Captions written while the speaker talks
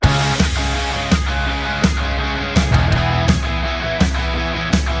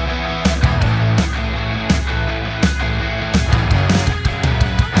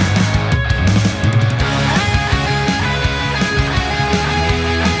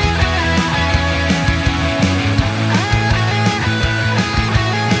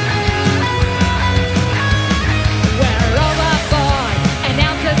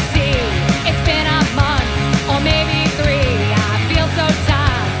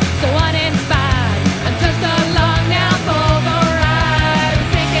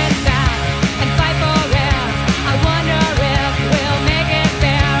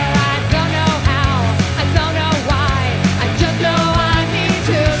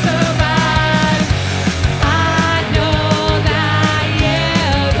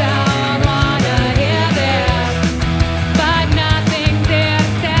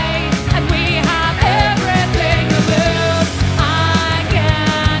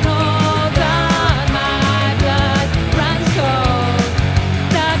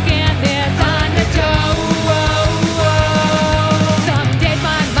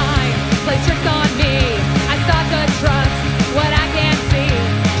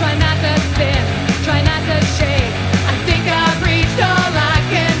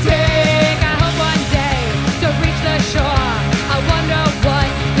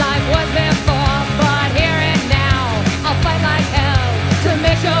to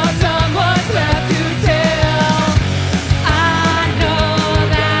make sure someone's left to tell. I know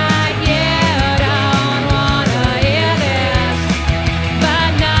that you don't wanna hear this, but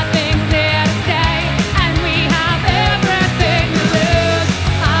nothing's here to stay, and we have everything to lose.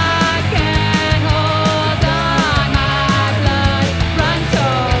 I can hold on, my blood runs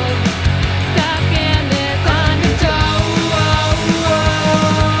cold, stuck in this undertow.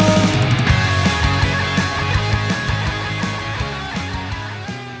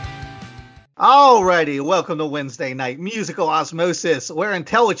 Alrighty, welcome to Wednesday Night Musical Osmosis, where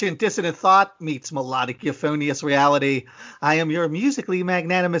intelligent dissonant thought meets melodic euphonious reality. I am your musically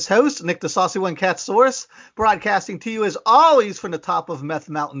magnanimous host, Nick the Saucy One Cat Source, broadcasting to you as always from the top of Meth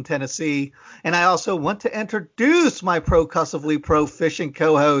Mountain, Tennessee. And I also want to introduce my procussively proficient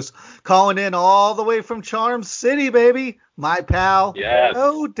co-host, calling in all the way from Charm City, baby. My pal, Yes.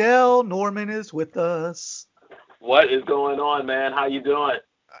 Odell Norman is with us. What is going on, man? How you doing?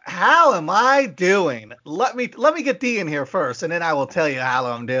 How am I doing? Let me get Dee in here first, and then I will tell you how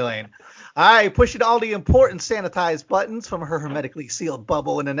I'm doing. All right, pushing all the important sanitized buttons from her hermetically sealed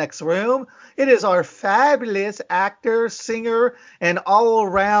bubble in the next room. It is our fabulous actor, singer, and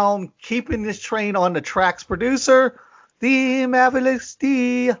all-around keeping this train on the tracks producer, the marvelous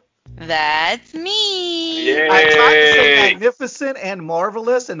Dee. That's me. Yay! I tried to say magnificent and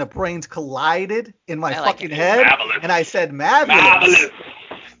marvelous, and the brains collided in my I like fucking it. head, Marvelous. and I said marvelous. Marvelous.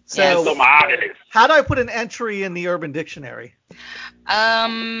 So, So marvelous. how do I put an entry in the Urban Dictionary?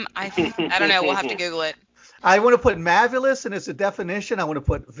 I don't know. We'll have to Google it. I want to put marvelous, and as a definition, I want to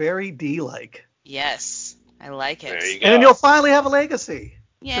put very D-like. Yes, I like it. There you go. And then you'll finally have a legacy.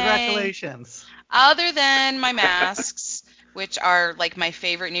 Yay. Congratulations. Other than my masks, which are like my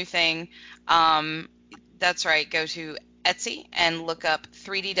favorite new thing, that's right. Go to Etsy and look up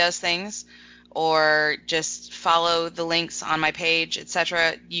 3D Does Things, or just follow the links on my page,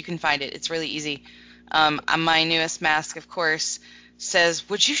 etc. You can find it. It's really easy. My newest mask, of course, says,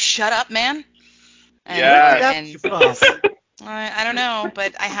 "Would you shut up, man?" And, Yes. and I don't know,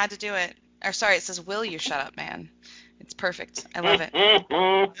 but I had to do it. Or sorry, it says, "Will you shut up, man?" It's perfect. I love it.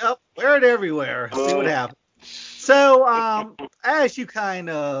 Yep, wear it everywhere. See what happens. So, as you kind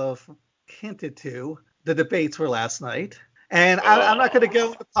of hinted to, the debates were last night. And I'm not going to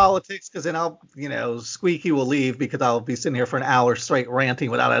go into politics because then Squeaky will leave because I'll be sitting here for an hour straight ranting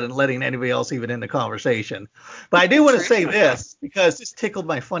without letting anybody else even in the conversation. But I do want to say this because this tickled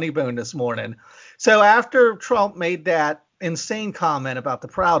my funny bone this morning. So after Trump made that insane comment about the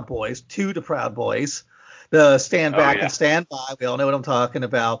Proud Boys, to the Proud Boys, the stand back and stand by, we all know what I'm talking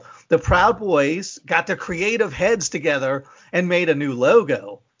about. The Proud Boys got their creative heads together and made a new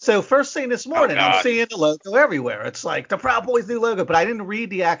logo. So first thing this morning, I'm seeing the logo everywhere. It's like the Proud Boys new logo, but I didn't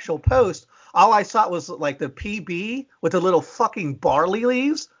read the actual post. All I saw was like the PB with the little fucking barley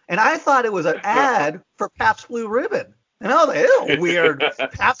leaves, and I thought it was an ad for Pabst Blue Ribbon. And I was like, ew, weird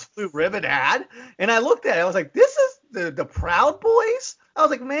Pabst Blue Ribbon ad. And I looked at it, I was like, this is the Proud Boys? I was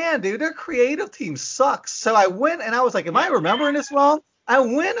like, man, dude, their creative team sucks. So I went and I was like, am I remembering this wrong? I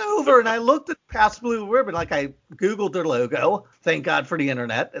went over and I looked at Pabst Blue Ribbon, like I Googled their logo, thank God for the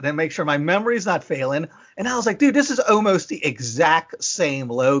internet, and then make sure my memory's not failing. And I was like, dude, this is almost the exact same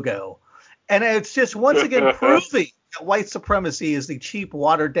logo. And it's just once again proving that white supremacy is the cheap,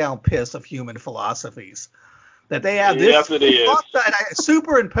 watered-down piss of human philosophies. That they have this. Yes, it is. And I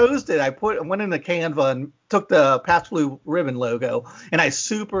superimposed it. I went into Canva and took the Pabst Blue Ribbon logo, and I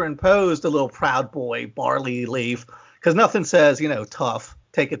superimposed a little Proud Boy barley leaf. Because nothing says, tough,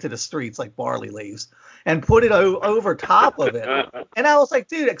 take it to the streets like barley leaves, and put it over top of it. And I was like,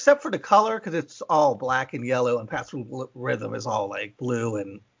 dude, except for the color, because it's all black and yellow, and Pabst Blue Rhythm is all like blue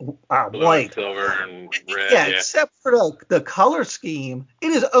and white. And silver and red. Yeah, except for the color scheme, it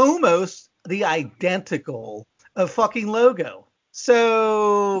is almost the identical fucking logo.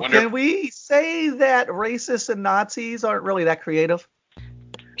 So can we say that racists and Nazis aren't really that creative?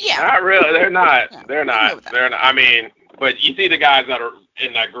 Yeah. Not really. They're not. Yeah, They're not. They're not. I mean, but you see the guys that are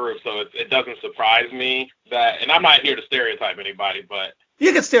in that group, so it doesn't surprise me that. And I'm not here to stereotype anybody, but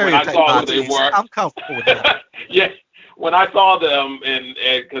you can stereotype when I saw Nazis. who they were, I'm comfortable with that. Yeah. When I saw them, and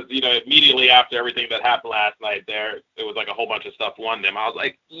because immediately after everything that happened last night, it was like a whole bunch of stuff on them. I was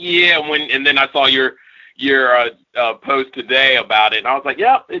like, yeah. And then I saw your post today about it, and I was like,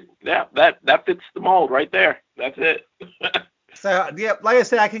 that fits the mold right there. That's it. So, yeah, like I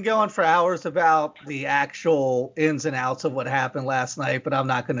said, I can go on for hours about the actual ins and outs of what happened last night, but I'm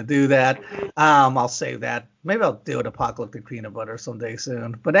not going to do that. I'll save that. Maybe I'll do an apocalyptic peanut butter someday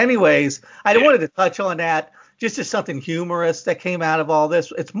soon. But anyways, I wanted to touch on that just as something humorous that came out of all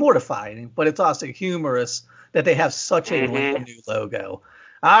this. It's mortifying, but it's also humorous that they have such a Mhm. lame new logo.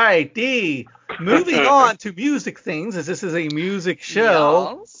 All right, D. Moving on to music things, as this is a music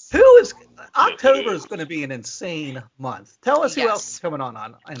show. Yes. October is going to be an insane month. Tell us who else Yes. is coming on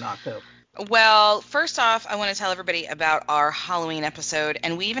in October. Well, first off, I want to tell everybody about our Halloween episode,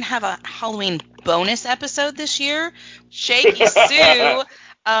 and we even have a Halloween bonus episode this year. Shaky Sue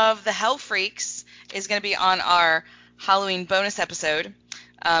of the Hell Freaks is going to be on our Halloween bonus episode,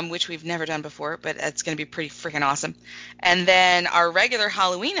 which we've never done before, but it's going to be pretty freaking awesome. And then our regular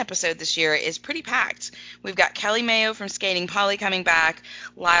Halloween episode this year is pretty packed. We've got Kelly Mayo from Skating Polly coming back,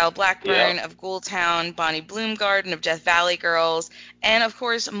 Lyle Blackburn of Ghoultown, Bonnie Bloomgarden of Death Valley Girls, and of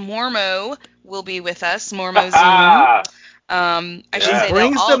course Mormo will be with us. Mormo Zoom. I should say He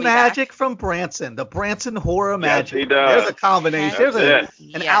brings they'll all the be magic back. from Branson, the Branson horror Yes, magic. he does. There's a combination. Heck There's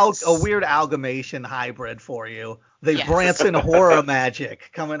yes. a weird amalgamation hybrid for you. The Yes. Branson horror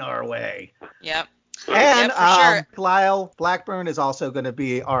magic coming our way. Yep. And Yep, for sure. Lyle Blackburn is also going to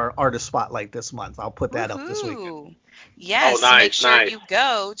be our artist spotlight this month. I'll put that up this weekend. Woohoo. Yes, Oh, nice, make sure nice. you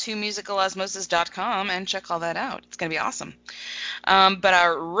go to musicalosmosis.com and check all that out. It's going to be awesome. But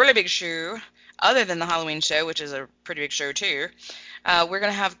our really big show, other than the Halloween show, which is a pretty big show too, we're going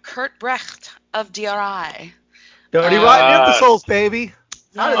to have Kurt Brecht of DRI. Dirty Rotten Imbeciles, baby.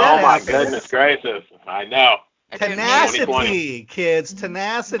 How did that Oh my happen? goodness gracious! I know. I don't know. Tenacity, 2020. kids,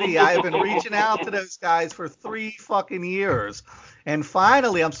 tenacity. I've been reaching out to those guys for 3 fucking years. And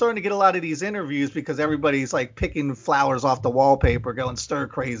finally, I'm starting to get a lot of these interviews because everybody's like picking flowers off the wallpaper, going stir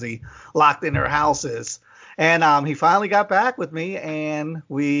crazy, locked in their houses. And he finally got back with me, and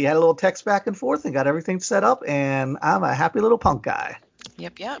we had a little text back and forth and got everything set up, and I'm a happy little punk guy.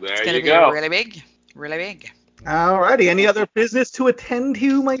 Yep. It's There going to you be go. really big. Really big. All righty. Any other business to attend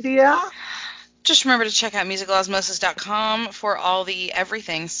to, my dear? Just remember to check out musicalosmosis.com for all the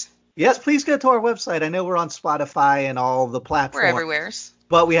everythings. Yes, please go to our website. I know we're on Spotify and all the platforms. We're everywhere.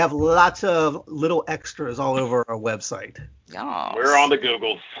 But we have lots of little extras all over our website. Y'all. We're on the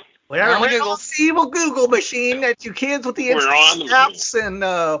Googles. We're on the on Googles. the evil Google machine that you kids with the We're on the Snaps and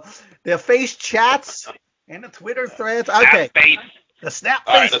the face chats and the Twitter threads. Okay, Face. the snap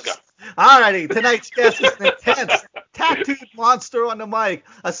All right, faces. let's go. Alrighty, tonight's guest is an intense, tattooed monster on the mic,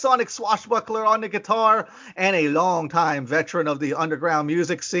 a sonic swashbuckler on the guitar, and a longtime veteran of the underground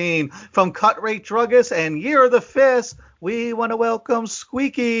music scene. From Cut Rate Druggist and Year of the Fist, we want to welcome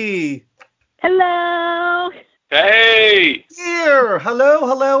Squeaky. Hello. Hey. Here,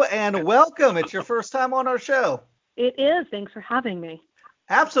 hello, and welcome. It's your first time on our show. It is. Thanks for having me.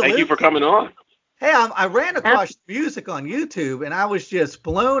 Absolutely. Thank you for coming on. Hey, I ran across music on YouTube, and I was just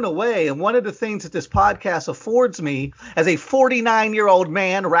blown away. And one of the things that this podcast affords me as a 49-year-old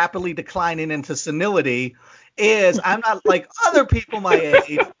man rapidly declining into senility is I'm not like other people my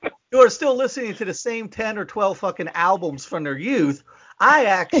age who are still listening to the same 10 or 12 fucking albums from their youth. I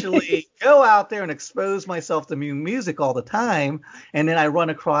actually go out there and expose myself to music all the time, and then I run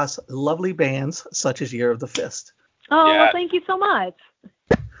across lovely bands such as Year of the Fist. Oh, Yeah. well, thank you so much.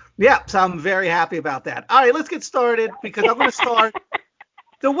 Yeah, so I'm very happy about that. All right, let's get started because I'm going to start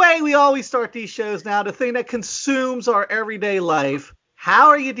the way we always start these shows now, the thing that consumes our everyday life. How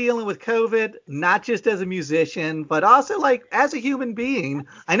are you dealing with COVID, not just as a musician, but also like as a human being?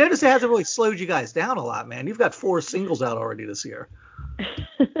 I notice it hasn't really slowed you guys down a lot, man. You've got 4 singles out already this year.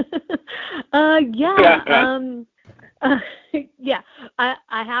 Yeah. I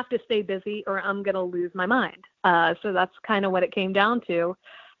have to stay busy or I'm going to lose my mind. So that's kind of what it came down to.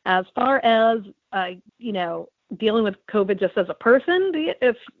 As far as, dealing with COVID just as a person,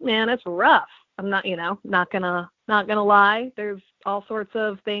 it's rough. I'm not gonna lie. There's all sorts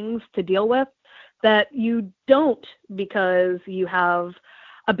of things to deal with that you don't because you have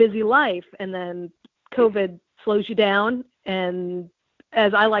a busy life, and then COVID slows you down, and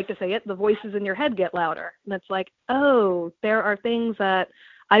as I like to say it, the voices in your head get louder. And it's like, oh, there are things that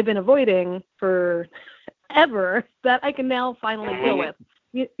I've been avoiding forever that I can now finally deal with.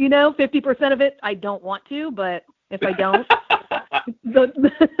 50% of it I don't want to, but if I don't,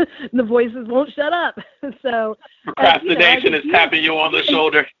 the voices won't shut up. So Procrastination is tapping you on the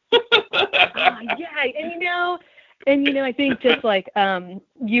shoulder. yeah, and I think just like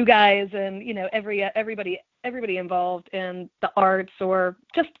you guys and everybody involved in the arts or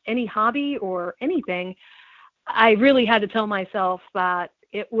just any hobby or anything, I really had to tell myself that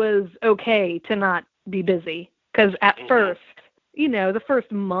it was okay to not be busy, because at first, the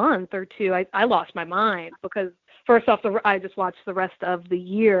first month or two, I lost my mind because first off, I just watched the rest of the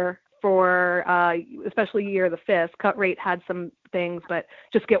year for especially Year of the Fist. Cut Rate had some things, but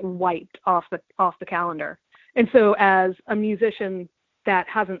just get wiped off the calendar. And so as a musician that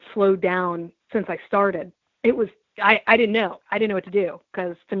hasn't slowed down since I started, it was, I didn't know. I didn't know what to do,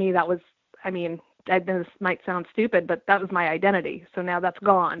 because to me that was, this might sound stupid, but that was my identity. So now that's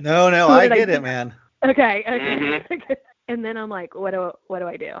gone. No, So I what did get do? it, man. Okay. Mhm. And then I'm like, what do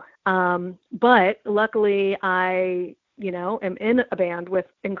I do? But luckily I, am in a band with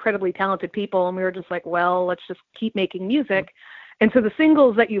incredibly talented people, and we were just like, well, let's just keep making music. And so the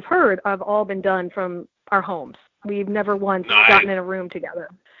singles that you've heard have all been done from our homes. We've never once Nice. gotten in a room together.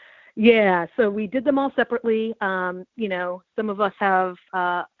 Yeah, so we did them all separately. Some of us have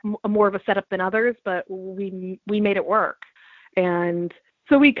more of a setup than others, but we made it work. And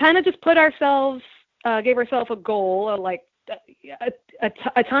so we kind of just put ourselves, gave ourselves a goal, like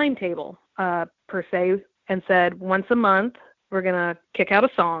a timetable per se, and said once a month we're gonna kick out a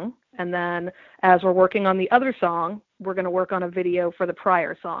song, and then as we're working on the other song, we're gonna work on a video for the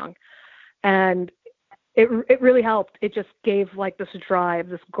prior song. And it really helped. It just gave like this drive,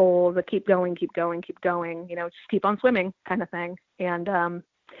 this goal to keep going, just keep on swimming kind of thing. And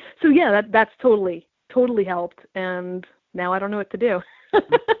so yeah, that's totally helped. And now I don't know what to do.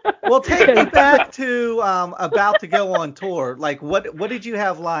 Well, take me back to about to go on tour. Like, what did you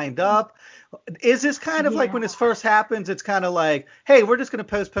have lined up? Is this kind of like when this first happens, it's kind of like, hey, we're just going to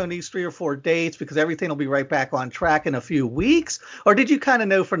postpone these 3 or 4 dates because everything will be right back on track in a few weeks? Or did you kind of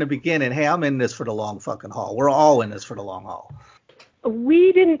know from the beginning, hey, I'm in this for the long fucking haul? We're all in this for the long haul.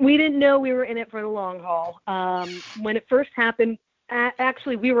 We didn't know we were in it for the long haul. When it first happened,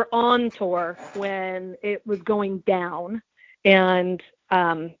 actually, we were on tour when it was going down. And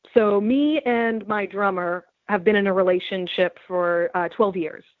so me and my drummer have been in a relationship for 12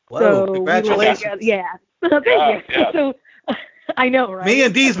 years. Whoa, so congratulations. Yeah. Thank you. Yeah. So I know, right? Me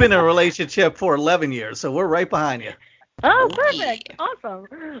and Dee's been in a relationship for 11 years, so we're right behind you. Oh, perfect. Awesome.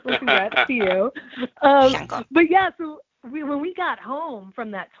 Well, congrats to you. But yeah, so when we got home from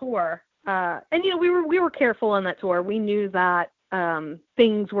that tour, and we were careful on that tour. We knew that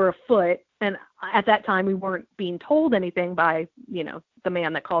things were afoot, and at that time we weren't being told anything by the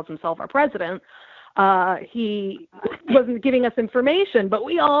man that calls himself our president. He wasn't giving us information, but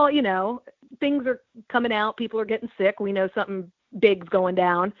we all, things are coming out, people are getting sick, we know something big's going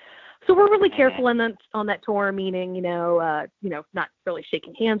down. So we're really careful on that tour, meaning, not really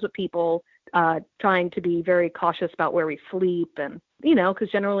shaking hands with people, trying to be very cautious about where we sleep, and, because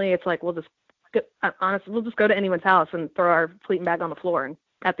generally it's like, we'll just go to anyone's house and throw our sleeping bag on the floor and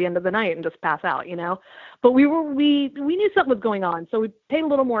at the end of the night and just pass out, But we knew something was going on, so we paid a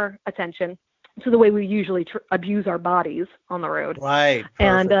little more attention to the way we usually abuse our bodies on the road. Right.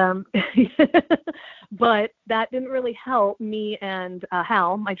 Perfect. And but that didn't really help. Me and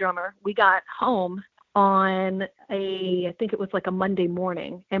Hal, my drummer, we got home on I think it was like a Monday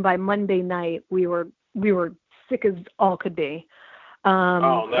morning, and by Monday night we were sick as all could be.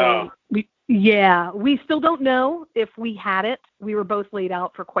 Oh no. We still don't know if we had it. We were both laid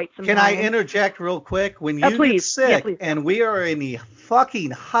out for quite some time. Can I interject real quick? When you get sick and we are in the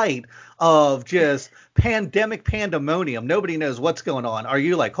fucking height of just pandemic pandemonium, nobody knows what's going on. Are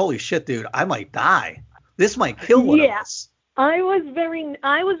you like, holy shit, dude, I might die. This might kill one of us. I was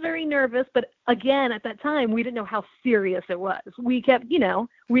very nervous, but again, at that time, we didn't know how serious it was. We kept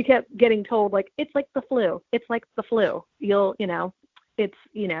getting told, like, it's like the flu. It's like the flu. It's,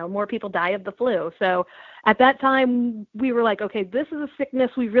 more people die of the flu. So at that time we were like, okay, this is a sickness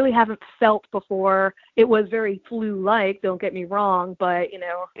we really haven't felt before. It was very flu-like, don't get me wrong, but,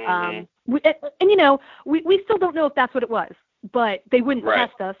 we still don't know if that's what it was, but they wouldn't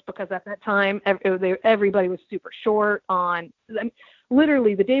test us because at that time everybody was super short on,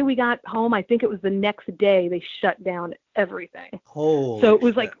 literally the day we got home, I think it was the next day they shut down everything. Holy so it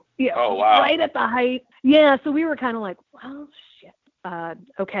was shit. like, Oh, wow. Right at the height. Yeah. So we were kind of like, well, shit.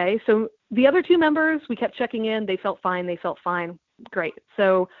 Okay. So the other two members, we kept checking in. They felt fine. Great.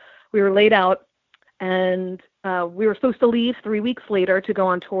 So we were laid out, and we were supposed to leave 3 weeks later to go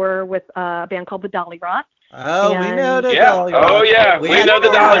on tour with a band called the Dolly Rot. Oh, we know the Dolly Rot. Oh, yeah. We know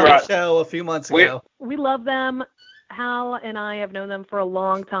the Dolly Rot show a few months ago. We love them. Hal and I have known them for a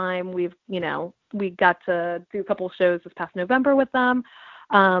long time. We got to do a couple of shows this past November with them.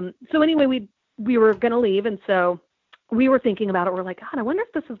 So anyway, we were going to leave, and so we were thinking about it. We're like, God, I wonder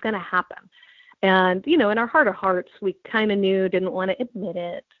if this is going to happen. And, in our heart of hearts, we kind of knew, didn't want to admit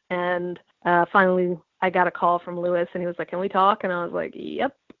it. And finally, I got a call from Lewis, and he was like, can we talk? And I was like,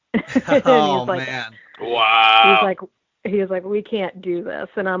 yep. Oh, man. Wow. He was like, we can't do this.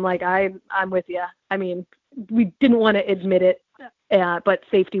 And I'm like, I'm with you. I mean, we didn't want to admit it, but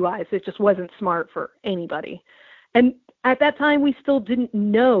safety-wise, it just wasn't smart for anybody. And at that time, we still didn't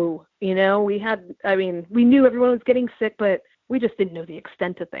know, we knew everyone was getting sick, but we just didn't know the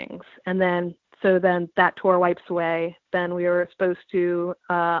extent of things. And then so then that tour wipes away. Then we were supposed to,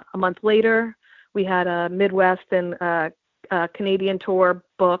 a month later, we had a Midwest and Canadian tour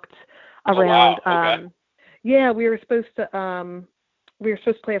booked around. Oh, wow. Okay. Yeah, we were supposed to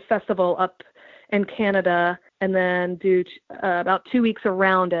play a festival up in Canada and then do about 2 weeks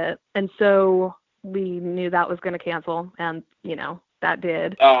around it. And so we knew that was going to cancel, and that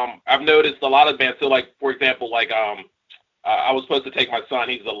did. I've noticed a lot of bands. So, like, for example, like I was supposed to take my son,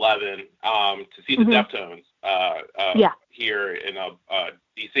 he's 11, to see the Deftones here in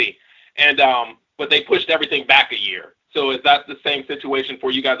DC, and but they pushed everything back a year. So is that the same situation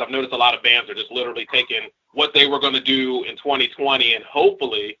for you guys? I've noticed a lot of bands are just literally taking what they were going to do in 2020 and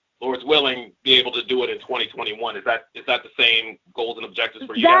hopefully, Lord's willing, be able to do it in 2021. Is that the same goals and objectives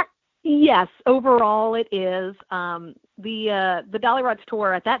for you guys? Yes, overall it is. The Dolly Rods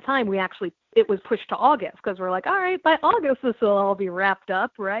tour at that time, it was pushed to August because we're like, all right, by August this will all be wrapped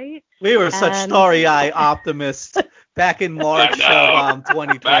up, right? We were such starry-eyed optimists back in March of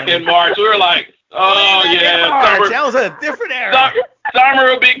 2020. Back in March, we were like, oh yeah, summer, that was a different era. Summer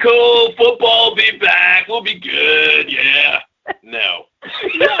will be cool, football will be back, we'll be good, yeah. No.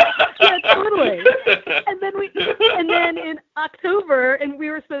 yeah, totally. And then in October, and we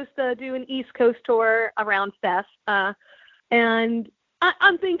were supposed to do an East Coast tour around Fest, and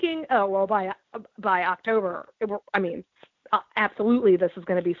I'm thinking, oh well, by October, absolutely, this is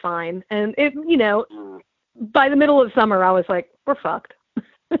going to be fine. And by the middle of summer, I was like, we're fucked.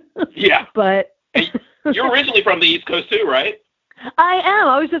 Yeah. But you're originally from the East Coast too, right? I am.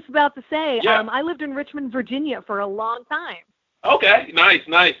 I was just about to say, yeah. I lived in Richmond, Virginia for a long time. Okay, nice.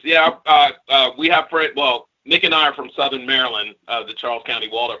 Yeah, we have Nick and I are from Southern Maryland, the Charles County,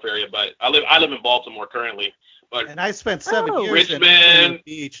 Waldorf area, but I live in Baltimore currently. And I spent 7 years Richmond, in Virginia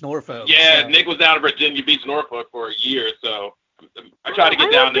Beach, Norfolk. Yeah, so. Nick was down in Virginia Beach, Norfolk for a year, so I try to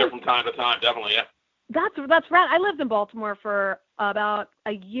get down there from time to time, definitely, yeah. That's right. I lived in Baltimore for about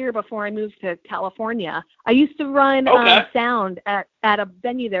a year before I moved to California. I used to run sound at a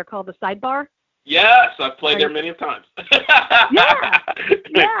venue there called the Sidebar. Yes, I've played there many times. Yeah.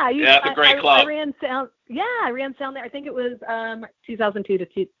 It's a great club. I ran sound. Yeah, I ran sound there. I think it was 2002 to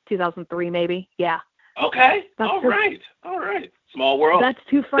 2003, maybe. Yeah. Okay. All right. Small world. That's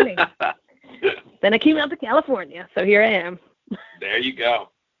too funny. Then I came out to California, so here I am. There you go.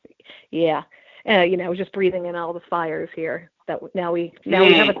 Yeah. Just breathing in all the fires here. Now we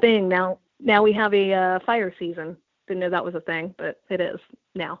have a thing. Now we have a fire season. Didn't know that was a thing, but it is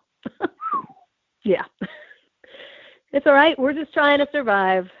now. Yeah. It's all right. We're just trying to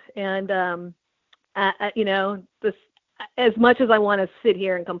survive. And, this, as much as I want to sit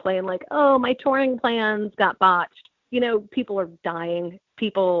here and complain like, oh, my touring plans got botched, people are dying.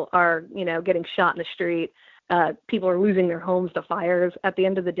 People are, getting shot in the street. People are losing their homes to fires. At the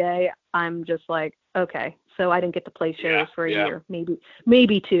end of the day, I'm just like, okay, so I didn't get to play shows for a year,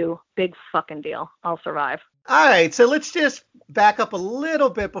 maybe 2. Big fucking deal. I'll survive. All right, so let's just back up a little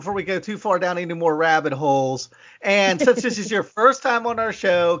bit before we go too far down any more rabbit holes. And since this is your first time on our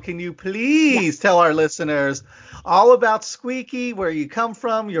show, can you please tell our listeners all about Squeaky, where you come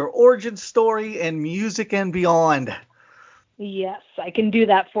from, your origin story, and music and beyond? Yes, I can do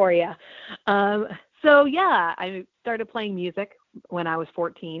that for you. So, yeah, I started playing music when I was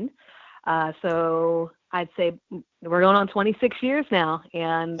 14. So I'd say we're going on 26 years now.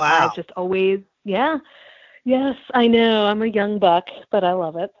 And wow. I've just always, yes, I know. I'm a young buck, but I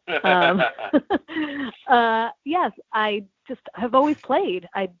love it. Yes, I just have always played.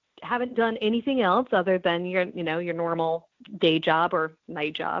 I haven't done anything else other than your normal day job or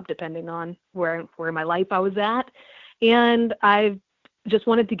night job, depending on where in my life I was at. And I've just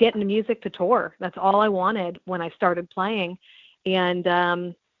wanted to get into music to tour. That's all I wanted when I started playing. And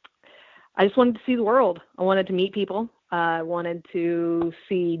I just wanted to see the world. I wanted to meet people. I wanted to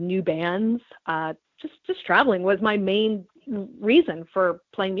see new bands. Just traveling was my main reason for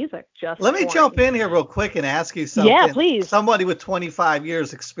playing music. Let me jump in here real quick and ask you something. Yeah, please. Somebody with 25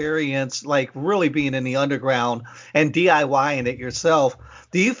 years experience, like really being in the underground and DIYing it yourself.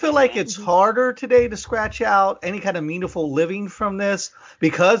 Do you feel like it's harder today to scratch out any kind of meaningful living from this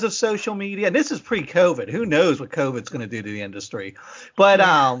because of social media? And this is pre-COVID. Who knows what COVID's going to do to the industry? But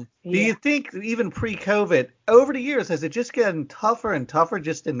do you think even pre-COVID, over the years, has it just gotten tougher and tougher,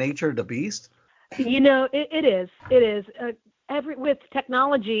 just the nature of the beast? It is. It is. With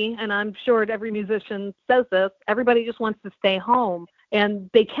technology, and I'm sure every musician says this, everybody just wants to stay home, and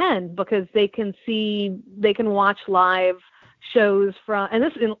they can because they can watch live shows from, and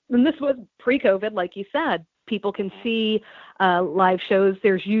this was pre-COVID, like you said, people can see live shows.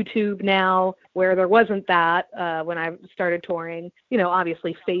 There's YouTube now, where there wasn't that when I started touring.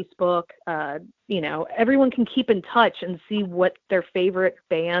 Obviously Facebook. Everyone can keep in touch and see what their favorite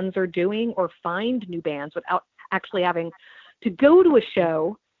bands are doing, or find new bands without actually having to go to a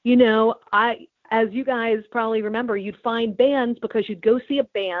show. As you guys probably remember, you'd find bands because you'd go see a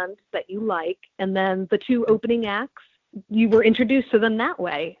band that you like, and then the 2 opening acts, you were introduced to them that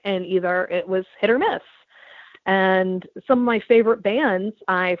way, and either it was hit or miss. And some of my favorite bands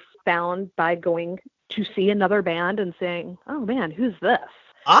I found by going to see another band and saying, oh man, who's this?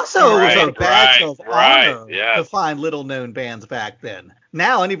 Also, it was a badge of honor yeah. to find little-known bands back then.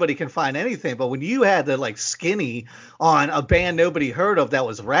 Now anybody can find anything, but when you had the Skinny on a band nobody heard of that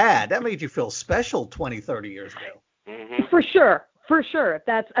was rad, that made you feel special 20, 30 years ago. Mm-hmm. For sure. And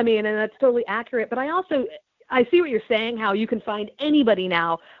that's totally accurate. But I see what you're saying, how you can find anybody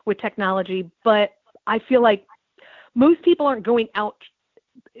now with technology, but I feel like most people aren't going out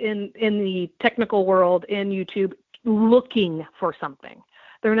in the technical world in YouTube looking for something.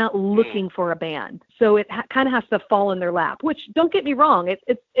 They're not looking for a band. So it kind of has to fall in their lap, which, don't get me wrong,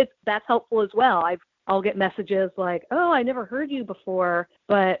 that's helpful as well. I'll get messages like, oh, I never heard you before,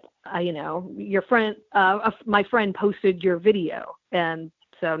 but your friend, my friend posted your video, and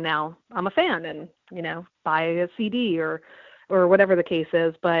so now I'm a fan, and buy a CD or whatever the case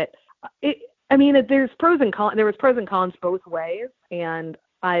is. But there's pros and cons. There was pros and cons both ways, and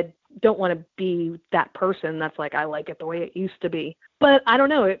I don't want to be that person that's like, I like it the way it used to be. But I don't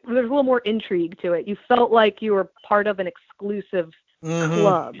know. There's a little more intrigue to it. You felt like you were part of an exclusive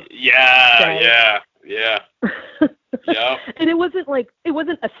club. Yeah. Yep. And it wasn't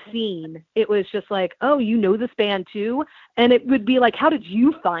a scene. It was just like, oh, you know this band too? And it would be like, how did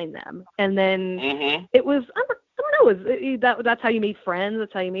you find them? And then it was, I don't know, that's how you made friends.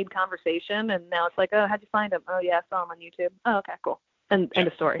 That's how you made conversation. And now it's like, oh, how'd you find them? Oh, yeah, I saw them on YouTube. Oh, okay, cool. End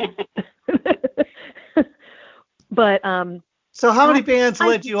of story. But so how many bands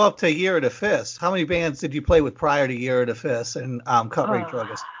led you up to Year of the Fist? How many bands did you play with prior to Year of the Fist and Cut Rate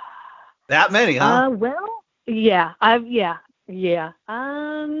Druggist? That many, huh? Well, yeah. I would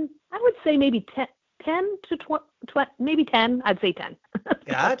say maybe 10 to 20, maybe 10. I'd say 10.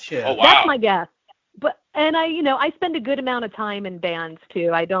 Gotcha. Oh, wow. That's my guess. But I spend a good amount of time in bands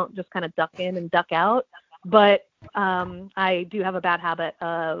too. I don't just kind of duck in and duck out. But I do have a bad habit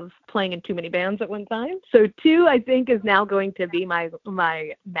of playing in too many bands at one time. So 2, I think, is now going to be my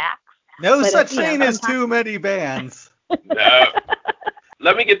max. No such thing as too many bands. No.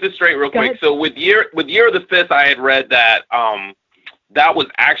 Let me get this straight real quick. So with Year of the Fist, I had read that that was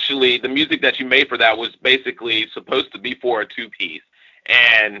actually the music that you made for that was basically supposed to be for a 2-piece.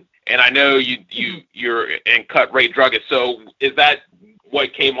 And I know you're in Cut Rate Druggist. So is that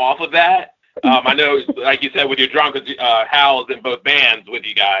what came off of that? I know, like you said, with your drunk, Hal's in both bands with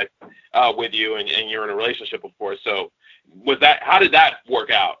you guys, with you, and you're in a relationship, of course. So how did that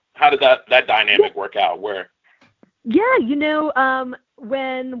work out? How did that dynamic work out? Yeah,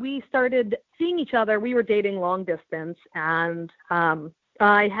 when we started seeing each other, we were dating long distance, and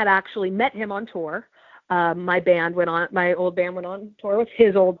I had actually met him on tour. My old band went on tour with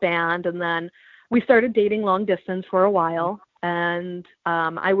his old band, and then we started dating long distance for a while. And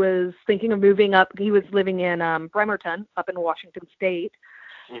I was thinking of moving up. He was living in Bremerton up in Washington State.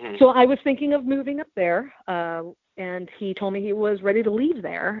 Mm-hmm. So I was thinking of moving up there. And he told me he was ready to leave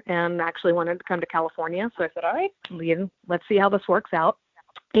there and actually wanted to come to California. So I said, all right, let's see how this works out.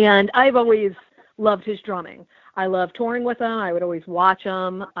 And I've always loved his drumming. I love touring with him. I would always watch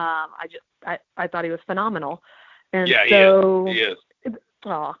him. I thought he was phenomenal. And yeah, so, he is.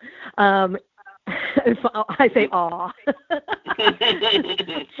 Aw. I say aw.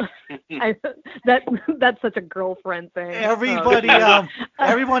 That's such a girlfriend thing. Everybody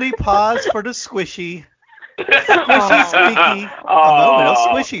pause for the squishy. Squishy, squeaky. A moment of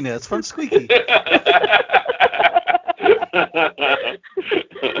squishiness from Squeaky.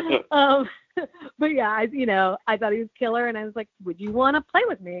 But yeah, I thought he was killer, and I was like, would you want to play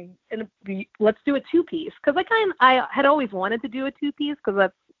with me? And let's do a 2-piece, because I had always wanted to do a 2-piece, because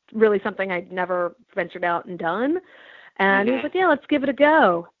that's really something I'd never ventured out and done. And he was like, yeah, let's give it a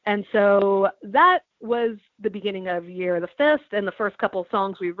go. And so that was the beginning of Year of the Fist, and the first couple of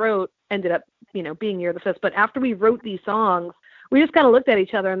songs we wrote ended up, being Year of the Fist. But after we wrote these songs, we just kind of looked at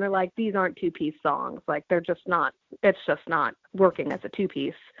each other, and they're like, these aren't 2-piece songs. Like, it's just not working as a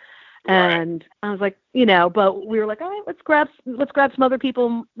 2-piece. And I was like, but we were like, all right, let's grab some other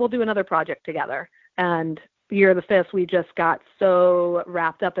people. We'll do another project together. And Year of the Fist, we just got so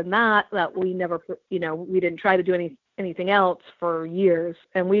wrapped up in that we never, we didn't try to do anything else for years.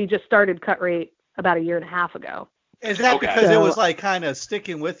 And we just started Cut Rate about a year and a half ago. Is that Okay. because it So- was like kind of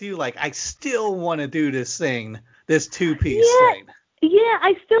sticking with you? Like, I still want to do this thing, this two-piece Yeah. thing. Yeah,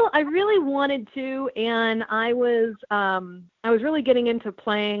 I really wanted to, and I was really getting into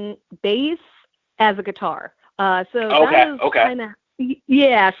playing bass as a guitar. So that is Okay. kind of,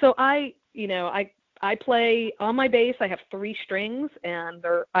 yeah. So I play on my bass. I have 3 strings, and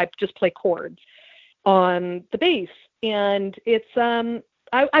I just play chords on the bass, and it's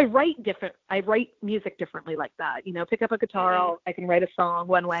I write different. I write music differently like that. Pick up a guitar, I can write a song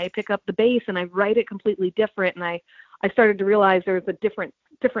one way. Pick up the bass, and I write it completely different. And I started to realize there's a different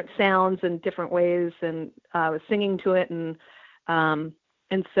sounds and different ways, and I was singing to it, and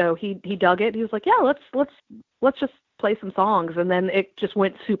so he dug it. He was like, yeah, let's just play some songs, and then it just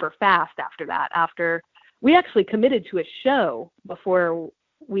went super fast after that. After we actually committed to a show before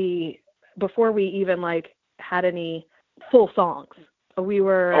we even like had any full songs. We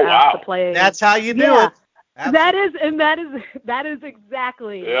were Oh, asked wow. to play. That's how you do Yeah. it. Absolutely. That is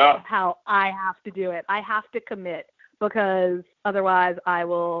exactly Yeah. how I have to do it. I have to commit, because otherwise I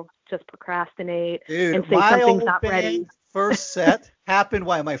will just procrastinate and Dude, say my something's old not band ready. first set happened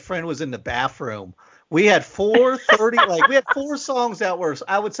while my friend was in the bathroom. We had 4:30, like we had 4 songs that were,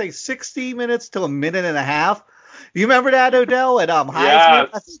 I would say, 60 minutes to a minute and a half. You remember that, Odell, at Heisman? Yes.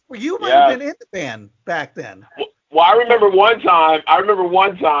 I think you might have Yes. been in the band back then. Well, I remember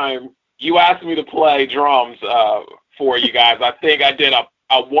one time you asked me to play drums for you guys. I think I did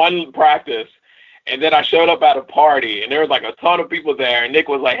a one practice, and then I showed up at a party, and there was like a ton of people there, and Nick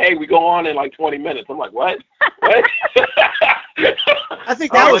was like, hey, we go on in like 20 minutes. I'm like, what? What? I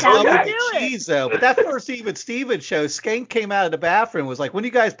think that Oh, was how Love you and do it? Cheese, though. But that first Even Stevens show, Skank came out of the bathroom and was like, when are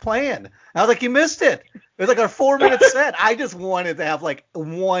you guys playing? And I was like, you missed it. It was like our 4-minute set. I just wanted to have like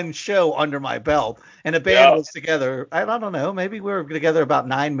one show under my belt. And the band Yeah. was together, I don't know, maybe we were together about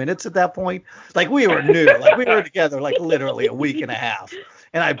 9 minutes at that point. Like we were new. Like we were together like literally a week and a half.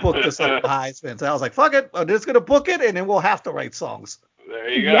 And I booked this up at Heisman. So I was like, fuck it. I'm just going to book it, and then we'll have to write songs. There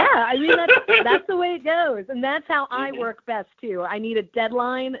you go. Yeah, I mean that's the way it goes, and that's how I work best too. I need a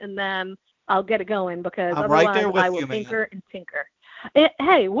deadline, and then I'll get it going, because I'm otherwise right there with I will you, man. tinker and tinker.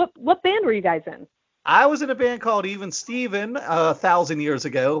 Hey, what band were you guys in? I was in a band called Even Steven 1,000 years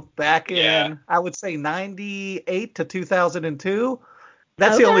ago, back in, Yeah. I would say, 98 to 2002.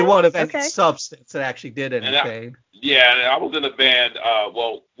 That's the Okay, only one of any okay. substance that actually did that- anything. Yeah, I was in a band.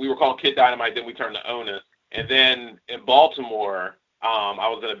 Well, we were called Kid Dynamite, then we turned to Onus. And then in Baltimore, I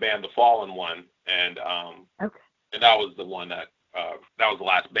was in a band, The Fallen One, and Okay. and that was the one that was the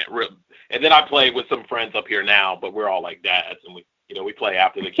last band. And then I played with some friends up here now, but we're all like dads, and we play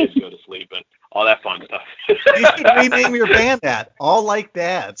after the kids go to sleep and all that fun stuff. You should rename your band that. All Like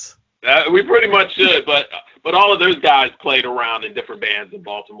Dads. We pretty much should, but all of those guys played around in different bands in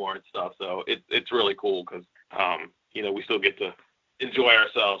Baltimore and stuff, so it's really cool because we still get to enjoy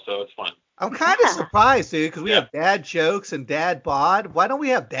ourselves, so it's fun. I'm kind of Yeah. surprised, dude, because we Yeah. have dad jokes and dad bod. Why don't we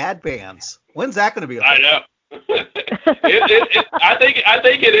have dad bands? When's that going to be? I know. I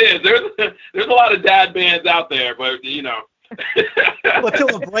think it is. There's a lot of dad bands out there, but But to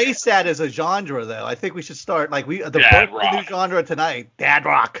embrace that as a genre, though, I think we should start like the Dad birth of the new rock. genre tonight. Dad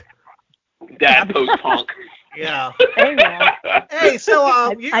rock. dad post punk. Yeah. Hey, man. Hey,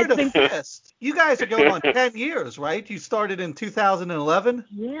 so you're I the think- Fist. You guys are going on 10 years, right? You started in 2011.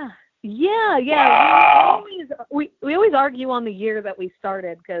 Yeah. Wow. We always argue on the year that we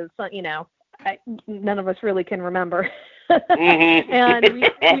started, because none of us really can remember. Mhm. And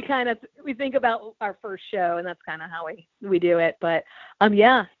we think about our first show, and that's kind of how we do it. But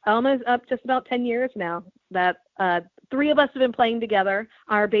almost up just about 10 years now that 3 of us have been playing together.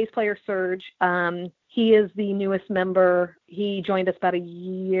 Our bass player Serge, he is the newest member. He joined us about a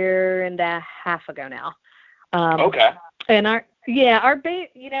year and a half ago now. Okay. And our bass,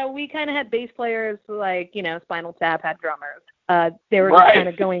 we kind of had bass players like, Spinal Tap had drummers. They were just Right. kind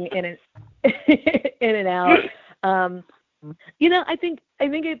of going in and out. I think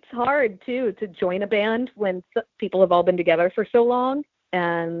it's hard too to join a band when people have all been together for so long,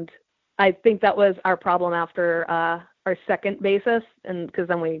 and I think that was our problem after our second bassist, and because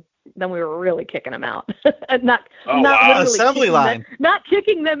then we were really kicking them out. not Oh, not wow. literally Assembly kicking line. not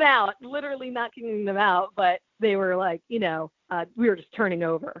kicking them out, literally not kicking them out, but they were like, we were just turning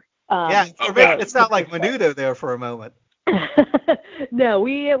over. Yeah, for me, it's not like Menudo there for a moment. No,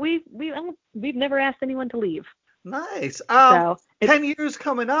 we've never asked anyone to leave. Nice. So 10 years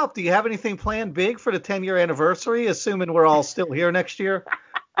coming up. Do you have anything planned big for the 10-year anniversary, assuming we're all still here next year?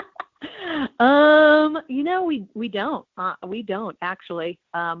 we don't. We don't actually.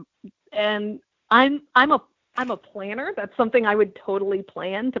 And I'm I'm a planner. That's something I would totally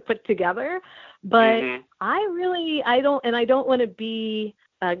plan to put together. But I don't want to be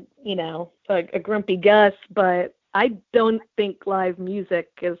a grumpy Gus, but I don't think live music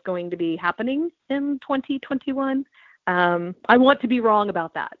is going to be happening in 2021. I want to be wrong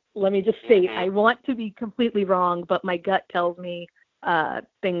about that. Let me just state, I want to be completely wrong, but my gut tells me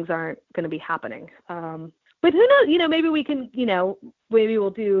things aren't going to be happening. But who knows? Maybe we can, maybe we'll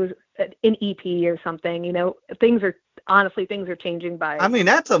do an EP or something. Things are changing by. I mean,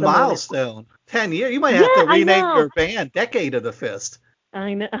 that's a milestone. 10 years. You might have to rename your band Decade of the Fist.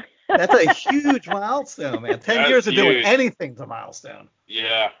 I know. That's a huge milestone, man. 10 years of doing anything's a milestone.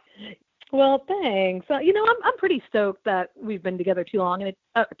 Yeah. Well, thanks. I'm pretty stoked that we've been together so long,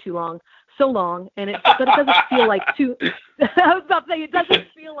 and it doesn't feel like too. I was about to say, it doesn't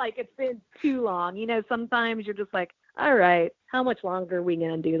feel like it's been too long. Sometimes you're just like, all right, how much longer are we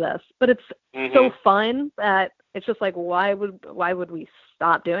gonna do this? But it's so fun that it's just like, why would we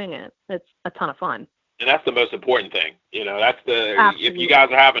stop doing it? It's a ton of fun. And that's the most important thing. That's Absolutely. If you guys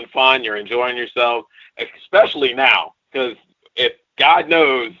are having fun, you're enjoying yourself, especially now, because if God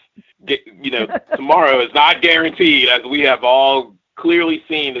knows, tomorrow is not guaranteed, as we have all clearly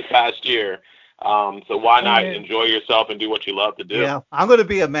seen this past year. So why not enjoy yourself and do what you love to do? Yeah, I'm going to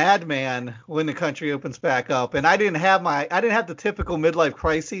be a madman when the country opens back up, and I didn't have the typical midlife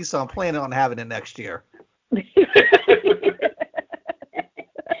crisis, so I'm planning on having it next year.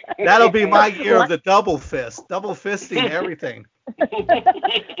 That'll be my year of the double fisting everything.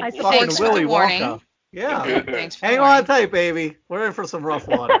 Thanks for Willy the warning. Wonka. Yeah. Thanks for Hang the on warning. tight, baby. We're in for some rough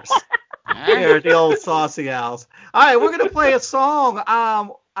waters. Here at the old Saucy Owls. All right, we're going to play a song.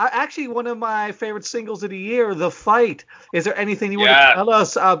 Actually, one of my favorite singles of the year, The Fight. Is there anything you want to tell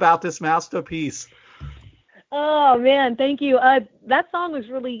us about this masterpiece? Oh man, thank you. That song was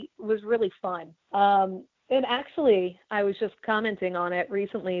really fun. And actually, I was just commenting on it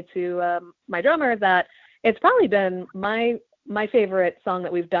recently to my drummer that it's probably been my favorite song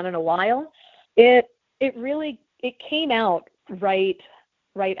that we've done in a while. It came out right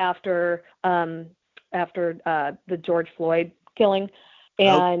after the George Floyd killing,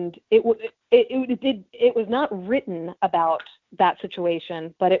 and it was not written about that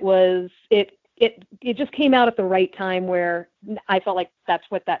situation, but it just came out at the right time where I felt like that's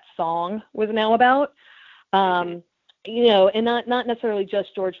what that song was now about. And not necessarily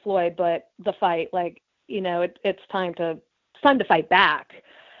just George Floyd, but the fight. Like, it's time to fight back.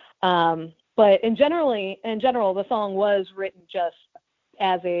 But in general, the song was written just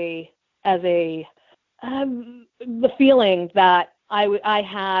as the feeling that I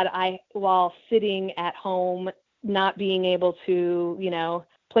had while sitting at home, not being able to,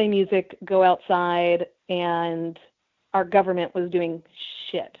 play music, go outside, and our government was doing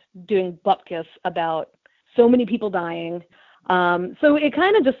bupkis about so many people dying. So it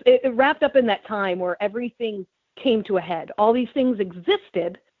kind of it wrapped up in that time where everything came to a head. All these things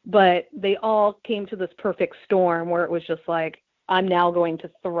existed, but they all came to this perfect storm where it was just like, I'm now going to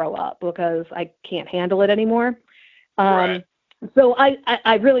throw up because I can't handle it anymore. Right. So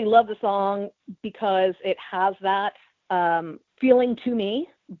I really love the song because it has that feeling to me.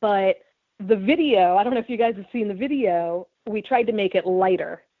 But the video, I don't know if you guys have seen the video, we tried to make it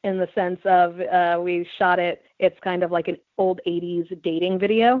lighter in the sense of we shot it. It's kind of like an old 80s dating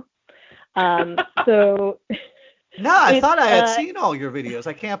video. So No, I thought I had seen all your videos.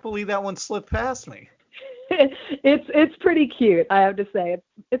 I can't believe that one slipped past me. It's pretty cute, I have to say.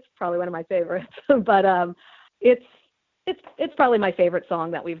 It's probably one of my favorites. But it's probably my favorite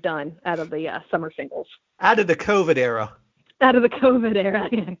song that we've done out of the summer singles. Out of the COVID era. Out of the COVID era,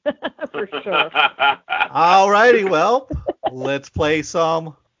 for sure. All righty, well, let's play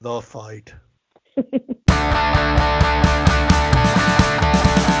some The Fight. With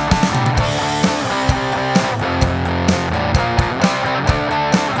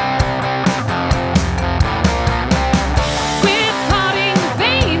parting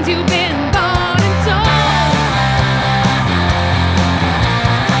veins, you've been bought and sold.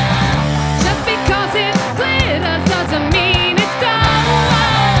 Just because it glitters doesn't mean it's gold.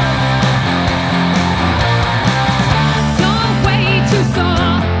 Don't wait too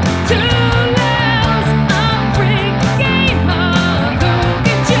sore to lose.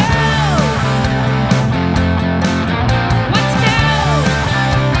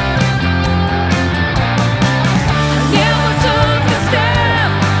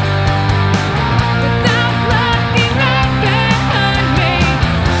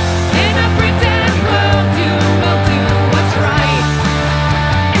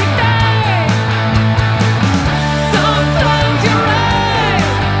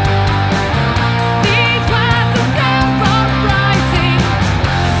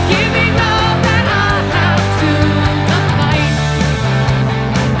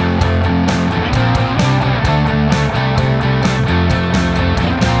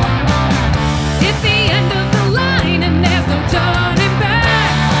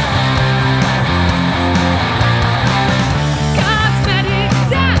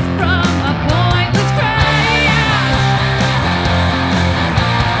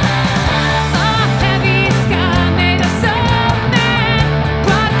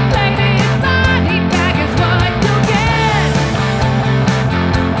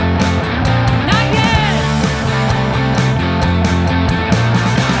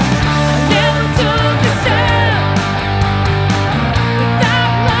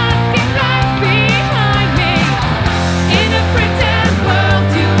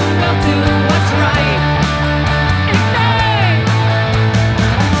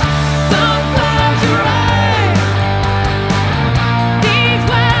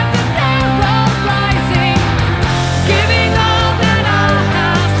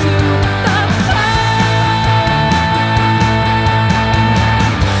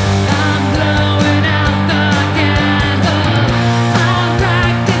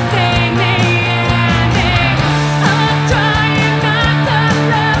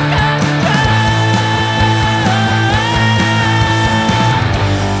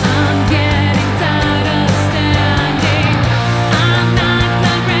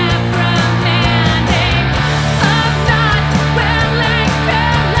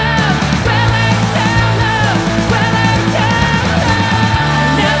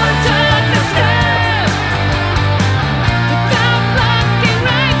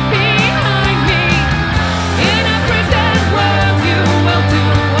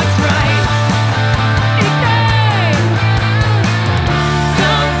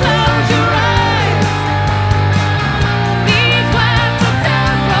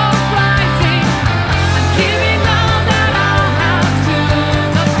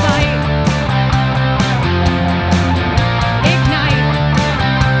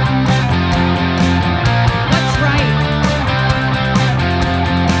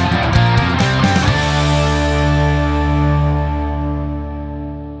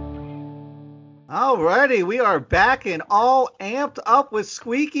 Alrighty, we are back and all amped up with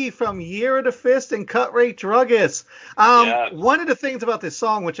Squeaky from Year of the Fist and Cut Rate Druggist. Yes. One of the things about this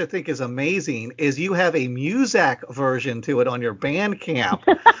song, which I think is amazing, is you have a Muzak version to it on your Bandcamp.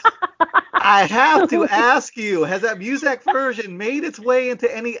 I have to ask you, has that Muzak version made its way into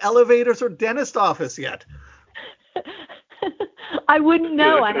any elevators or dentist office yet? I wouldn't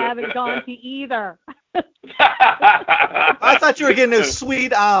know. I haven't gone to either. I thought you were getting those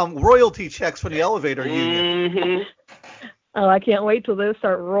sweet royalty checks from the elevator union. Mm-hmm. Oh, I can't wait till those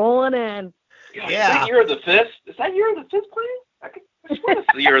start rolling in. Yeah. Is Yeah. that Year of the Fist? Is that Year of the Fist playing? I swear it's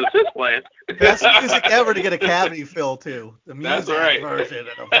the Year of the Fist playing. Best music ever to get a cavity fill to. The That's Muzak right. version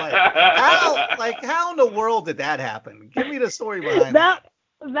of the play. How in the world did that happen? Give me the story behind that.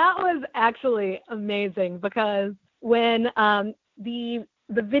 That was actually amazing because when the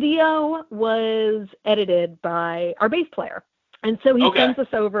video was edited by our bass player, and so he Okay. sends us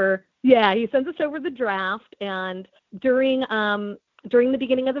over. Yeah, he sends us over the draft, and during the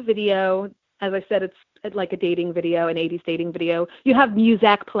beginning of the video, as I said, it's like a dating video, an 80s dating video. You have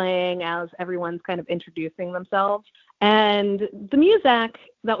Muzak playing as everyone's kind of introducing themselves, and the Muzak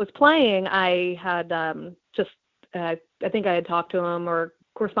that was playing, I had I think I had talked to him or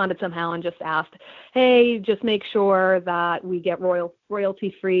corresponded somehow and just asked, hey, just make sure that we get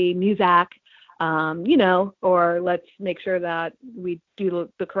royalty-free Muzak, or let's make sure that we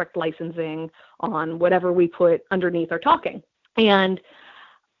do the correct licensing on whatever we put underneath our talking. And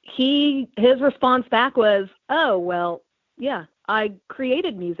his response back was, oh, well, yeah, I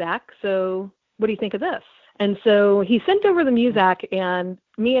created Muzak, so what do you think of this? And so he sent over the Muzak, and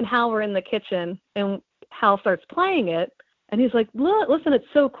me and Hal were in the kitchen, and Hal starts playing it, and he's like, listen,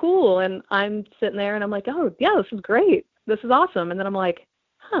 it's so cool. And I'm sitting there, and I'm like, oh, yeah, this is great. This is awesome. And then I'm like,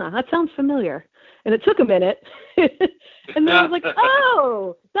 that sounds familiar. And it took a minute. And then I was like,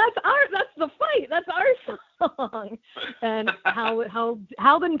 oh, that's the fight. That's our song. And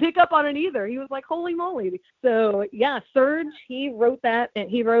Hal didn't pick up on it either. He was like, holy moly. So, yeah, Serge, he wrote that, and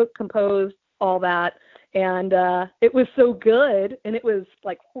he composed all that. And it was so good, and it was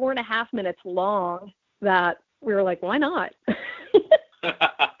like 4.5 minutes long that we were like, why not?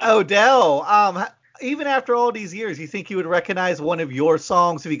 Odell, even after all these years, you think you would recognize one of your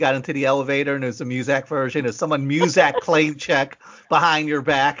songs if you got into the elevator and there's a Muzak version? Is someone Muzak claim check behind your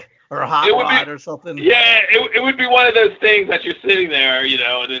back or a hot rod or something? Yeah, it would be one of those things that you're sitting there,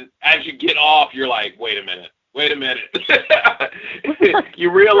 and then as you get off, you're like, wait a minute.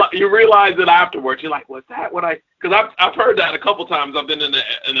 you realize it afterwards. You're like, what's that? Because I've heard that a couple times. I've been in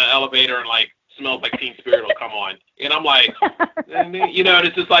the elevator and like Smells Like Teen Spirit will come on, and I'm like, and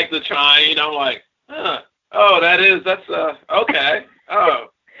it's just like the chime. I'm like, that's okay. Oh,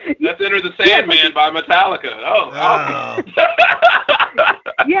 that's Enter the Sandman by Metallica. Oh.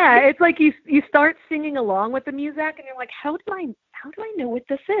 Yeah, it's like you start singing along with the Muzak, and you're like, how do I know what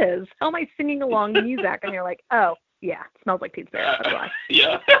this is? How am I singing along the Muzak? And you're like, oh, yeah, it Smells Like Teen Spirit. That's why.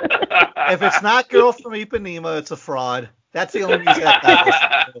 Yeah. If it's not Girl from Ipanema, it's a fraud. That's the only Muzak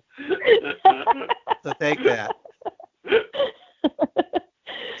I listen to. So take that.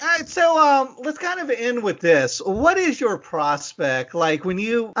 All right, so let's kind of end with this. What is your prospect like when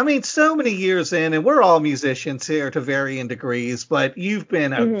so many years in, and we're all musicians here to varying degrees, but you've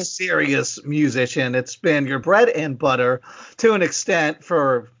been a serious musician. It's been your bread and butter to an extent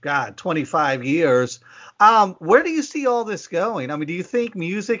for, 25 years. Where do you see all this going? I mean, do you think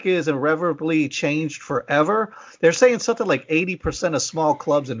music is irreparably changed forever? They're saying something like 80% of small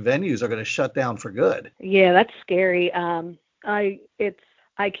clubs and venues are going to shut down for good. Yeah, that's scary.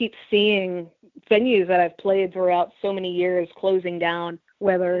 I keep seeing venues that I've played throughout so many years closing down,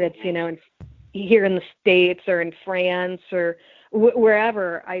 whether it's, here in the States or in France or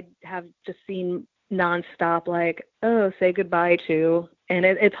wherever. I have just seen nonstop, like, say goodbye to, and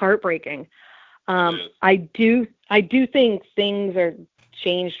it's heartbreaking. I do think things are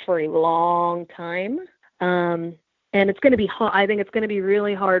changed for a long time. And it's going to be I think it's going to be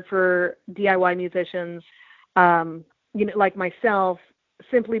really hard for DIY musicians, like myself,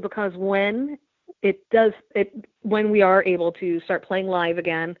 simply because when we are able to start playing live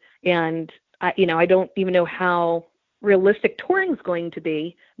again, and I don't even know how realistic touring is going to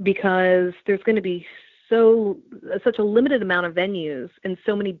be, because there's going to be such a limited amount of venues and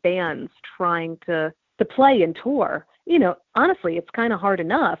so many bands trying to play and tour. Honestly, it's kind of hard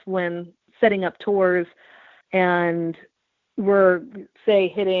enough when setting up tours and we're, say,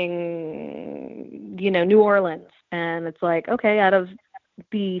 hitting, New Orleans, and it's like, okay, out of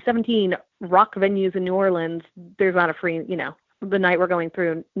the 17 rock venues in New Orleans, there's not a free, the night we're going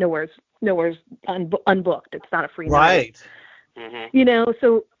through, nowhere's unbooked. It's not a free night. Right. You know,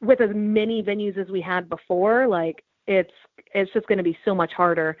 so with as many venues as we had before, like it's just going to be so much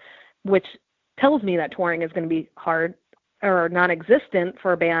harder, which tells me that touring is going to be hard or non-existent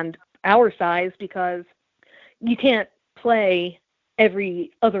for a band our size, because you can't play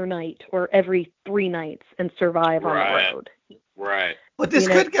every other night or every 3 nights and survive on the road. Right. But this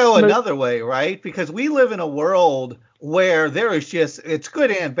could go another way, right? Because we live in a world where there is just, it's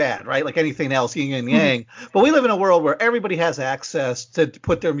good and bad, right? Like anything else, yin and yang. But we live in a world where everybody has access to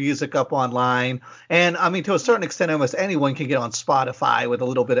put their music up online. And I mean, to a certain extent, almost anyone can get on Spotify with a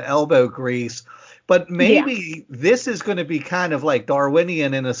little bit of elbow grease. But maybe this is going to be kind of like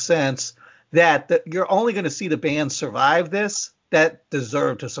Darwinian in a sense that you're only going to see the bands survive this that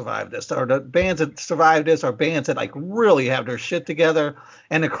deserve to survive this, or the bands that survive this are bands that like really have their shit together,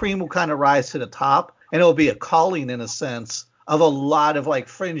 and the cream will kind of rise to the top, and it'll be a calling in a sense of a lot of like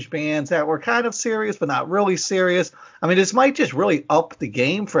fringe bands that were kind of serious but not really serious. I mean, this might just really up the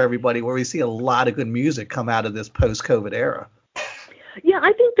game for everybody, where we see a lot of good music come out of this post-COVID era. Yeah,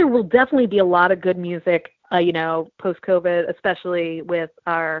 I think there will definitely be a lot of good music, you know, post-COVID, especially with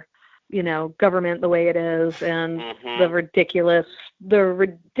our, you know, government the way it is, and the ridiculousness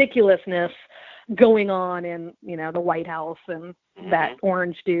going on in, you know, the White House and that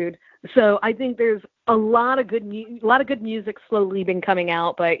orange dude. So I think there's a lot of good music slowly been coming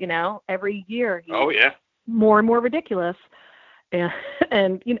out, but you know, every year more and more ridiculous,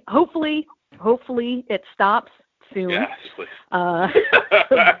 and you know, hopefully it stops soon. Yes,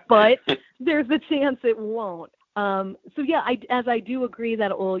 but there's a chance it won't. So yeah, I do agree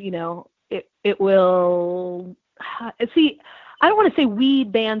that it will, you know, it will see. I don't want to say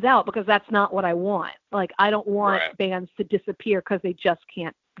weed bands out, because that's not what I want. Like, I don't want bands to disappear because they just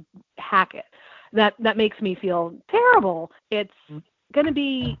can't hack it. That makes me feel terrible. It's going to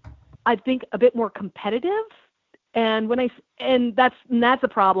be, I think, a bit more competitive. And that's a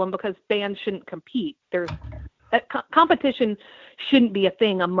problem, because bands shouldn't compete. Competition shouldn't be a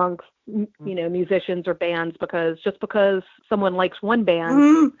thing amongst, you know, musicians or bands, because just because someone likes one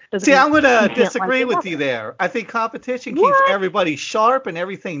band doesn't See, mean I'm going to disagree like with you there. I think competition keeps everybody sharp and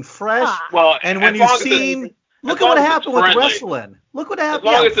everything fresh. Well, and when you've seen, look at what happened with wrestling. Look what happened.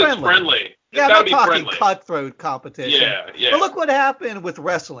 As long as it's friendly. Yeah, I'm not talking cutthroat competition. Yeah. But look what happened with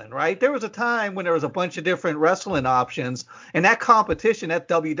wrestling, right? There was a time when there was a bunch of different wrestling options, and that competition, that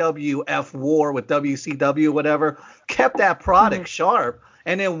WWF war with WCW, whatever, kept that product sharp.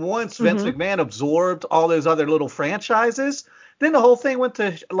 And then once Vince McMahon absorbed all those other little franchises, then the whole thing went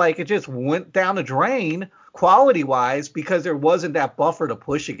to, like, it just went down the drain quality-wise, because there wasn't that buffer to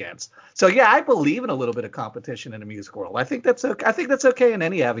push against. So yeah, I believe in a little bit of competition in the music world. I think that's okay in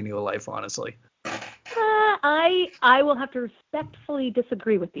any avenue of life, honestly. I will have to respectfully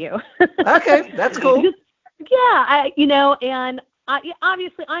disagree with you. Okay, that's cool.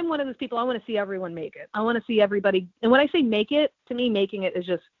 Obviously I'm one of those people. I want to see everyone make it. I want to see everybody. And when I say make it, to me, making it is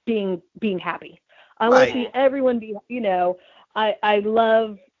just being happy. I want to see everyone be, you know, I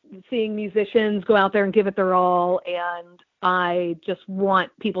love seeing musicians go out there and give it their all, and I just want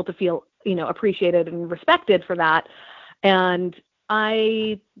people to feel, you know, appreciated and respected for that. And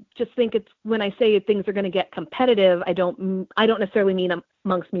I just think it's, when I say things are going to get competitive, I don't necessarily mean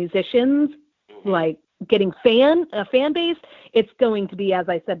amongst musicians, like getting a fan base. It's going to be, as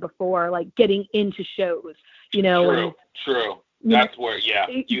I said before, like getting into shows, you know. True. That's where,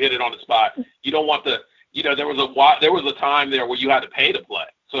 you hit it on the spot. You don't want there was a time there where you had to pay to play.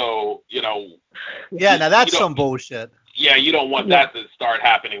 So, you know. Yeah, now that's some bullshit. Yeah, you don't want that to start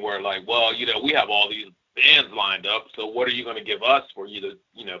happening where, like, well, you know, we have all these bands lined up, so what are you going to give us for you to,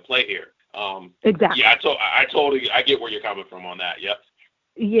 you know, play here? Exactly. Yeah, I get where you're coming from on that. Yep.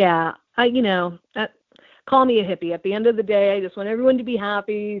 Yeah, call me a hippie. At the end of the day, I just want everyone to be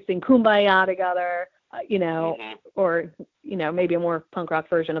happy, sing Kumbaya together, you know, or, you know, maybe a more punk rock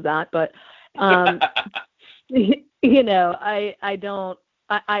version of that. But, you know, I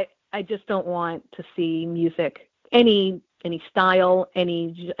just don't want to see music, any style,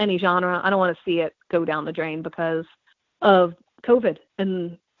 any genre. I don't want to see it go down the drain because of COVID.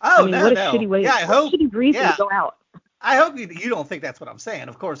 And what a shitty way, shitty reason to go out. I hope you don't think that's what I'm saying.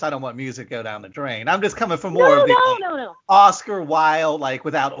 Of course, I don't want music to go down the drain. I'm just coming from more of the no. Oscar Wilde, like,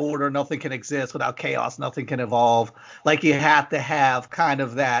 without order, nothing can exist. Without chaos, nothing can evolve. Like, you have to have kind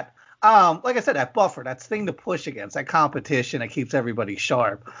of that, like I said, that buffer, that thing to push against, that competition that keeps everybody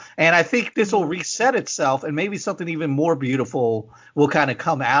sharp. And I think this will reset itself, and maybe something even more beautiful will kind of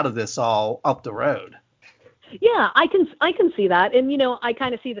come out of this all up the road. Yeah, I can see that. And, you know, I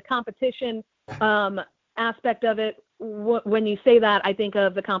kind of see the competition aspect of it. When you say that, I think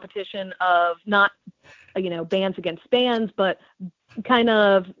of the competition of not bands against bands, but kind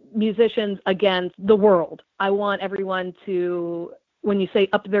of musicians against the world. I want everyone to, when you say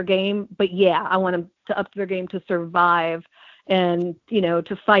up their game, but yeah, I want them to up their game to survive and,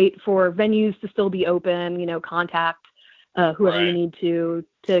 to fight for venues to still be open, contact whoever you need to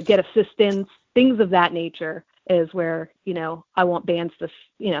get assistance, things of that nature is where, I want bands to,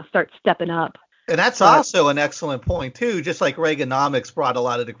 start stepping up. And that's also an excellent point, too. Just like Reaganomics brought a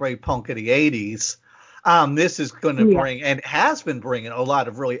lot of the great punk of the 80s, this is going to bring, and has been bringing, a lot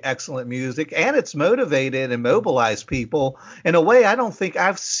of really excellent music. And it's motivated and mobilized people in a way I don't think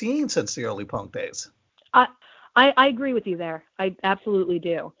I've seen since the early punk days. I agree with you there. I absolutely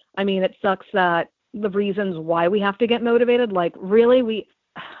do. I mean, it sucks that the reasons why we have to get motivated, like, really,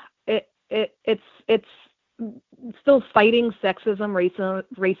 it's still fighting sexism,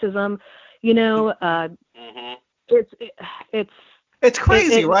 racism. It's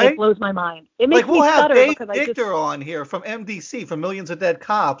crazy, right? It blows my mind. It makes me we'll have stutter Dave because Victor on here from MDC, from Millions of Dead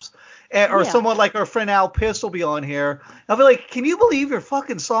Cops, or someone like our friend Al Piss will be on here. I'll be like, can you believe your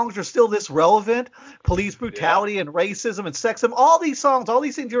fucking songs are still this relevant? Police brutality and racism and sexism, all these songs, all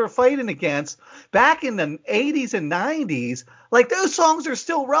these things you were fighting against back in the 80s and 90s, like those songs are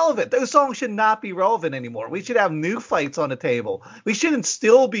still relevant. Those songs should not be relevant anymore. We should have new fights on the table. We shouldn't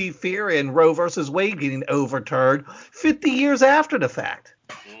still be fearing Roe versus Wade getting overturned 50 years after the fact.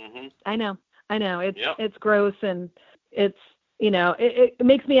 Mm-hmm. I know. It's gross, and it's, it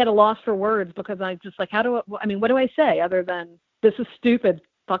makes me at a loss for words because I'm just like, what do I say other than this is stupid,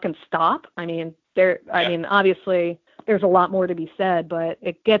 fucking stop? I mean, obviously there's a lot more to be said, but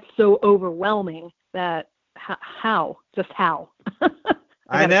it gets so overwhelming that how?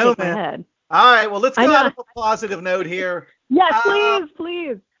 I know, man. All right, well, let's go on a positive note here. Yes,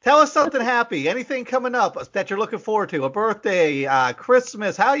 please. Tell us something happy. Anything coming up that you're looking forward to? A birthday,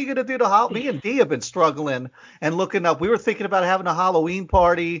 Christmas. How are you going to do the Halloween? Me and Dee have been struggling and looking up. We were thinking about having a Halloween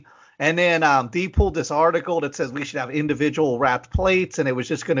party, and then Dee pulled this article that says we should have individual wrapped plates, and it was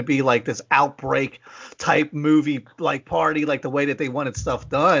just going to be like this outbreak type movie like party, like the way that they wanted stuff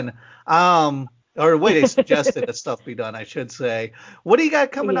done. Or the way they suggested that stuff be done, I should say. What do you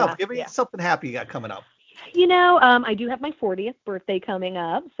got coming up? Give me something happy you got coming up. I do have my 40th birthday coming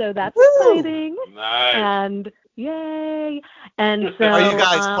up, so that's exciting. Nice. And yay! And so are you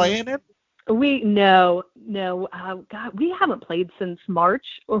guys playing it? No. God, we haven't played since March.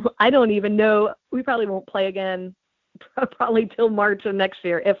 I don't even know. We probably won't play again probably till March of next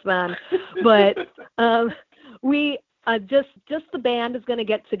year, if then. But we just the band is going to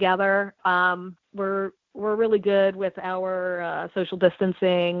get together. We're really good with our social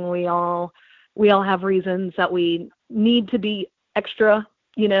distancing. We all have reasons that we need to be extra,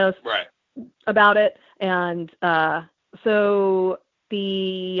 right, about it. And so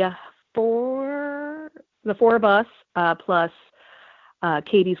the four of us plus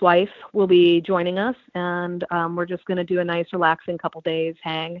Katie's wife will be joining us, and we're just going to do a nice relaxing couple days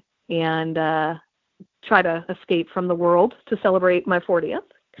hang and try to escape from the world to celebrate my 40th.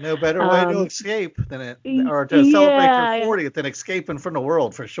 No better way to escape than or to celebrate your 40th than escaping from the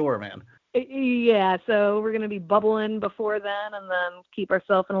world, for sure, man. Yeah, so we're going to be bubbling before then and then keep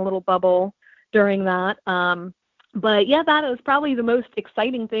ourselves in a little bubble during that. But yeah, that is probably the most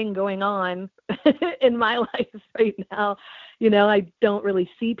exciting thing going on in my life right now. I don't really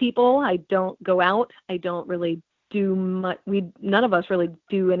see people. I don't go out. I don't really do much. None of us really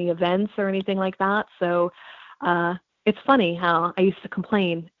do any events or anything like that. So it's funny how I used to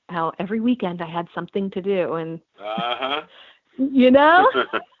complain how every weekend I had something to do, and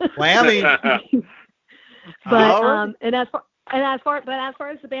Whammy. But as far as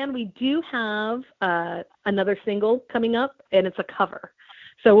the band, we do have another single coming up, and it's a cover.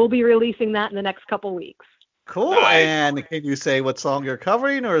 So we'll be releasing that in the next couple weeks. Cool. Nice. And can you say what song you're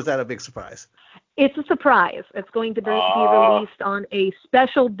covering, or is that a big surprise? It's a surprise. It's going to be released on a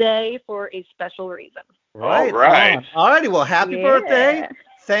special day for a special reason. Right. All righty. Well, happy birthday.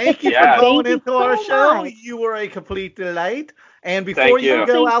 Thank you for going into our show. You were a complete delight. And before you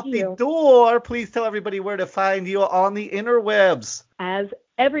go out the door, please tell everybody where to find you on the interwebs. As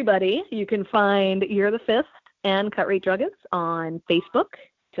everybody, you can find You're the Fifth and Cut Rate Druggets on Facebook.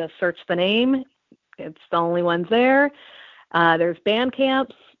 Just search the name. It's the only ones there. There's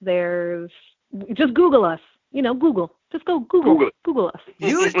Bandcamps. Just Google us. Google. Just go Google us.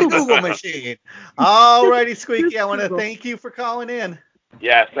 Use the Google machine. All righty, Squeaky. I want to thank you for calling in.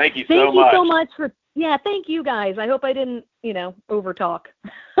 Yes, thank you so much. Thank you so much for. Yeah, thank you guys. I hope I didn't, overtalk.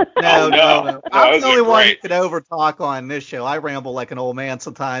 No. I'm the only one who could overtalk on this show. I ramble like an old man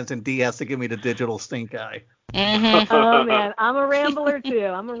sometimes, and Dee has to give me the digital stink eye. Mm-hmm. Oh man, I'm a rambler too.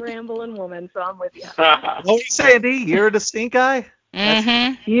 I'm a rambling woman, so I'm with you. What are you saying, D? You're the stink guy?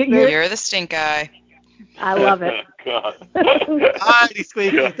 Mm-hmm. You're, You're the stink guy. I love it. God. Alrighty,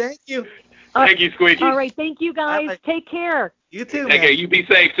 Squeaky. Yeah. Thank you. Thank you, Squeaky. All right, thank you guys. Bye-bye. Take care. You too, Take care. man. You be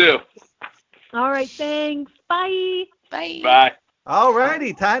safe too. All right, thanks. Bye. Bye. Bye.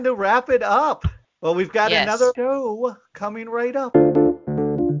 Alrighty, time to wrap it up. Well, we've got Yes. another show coming right up.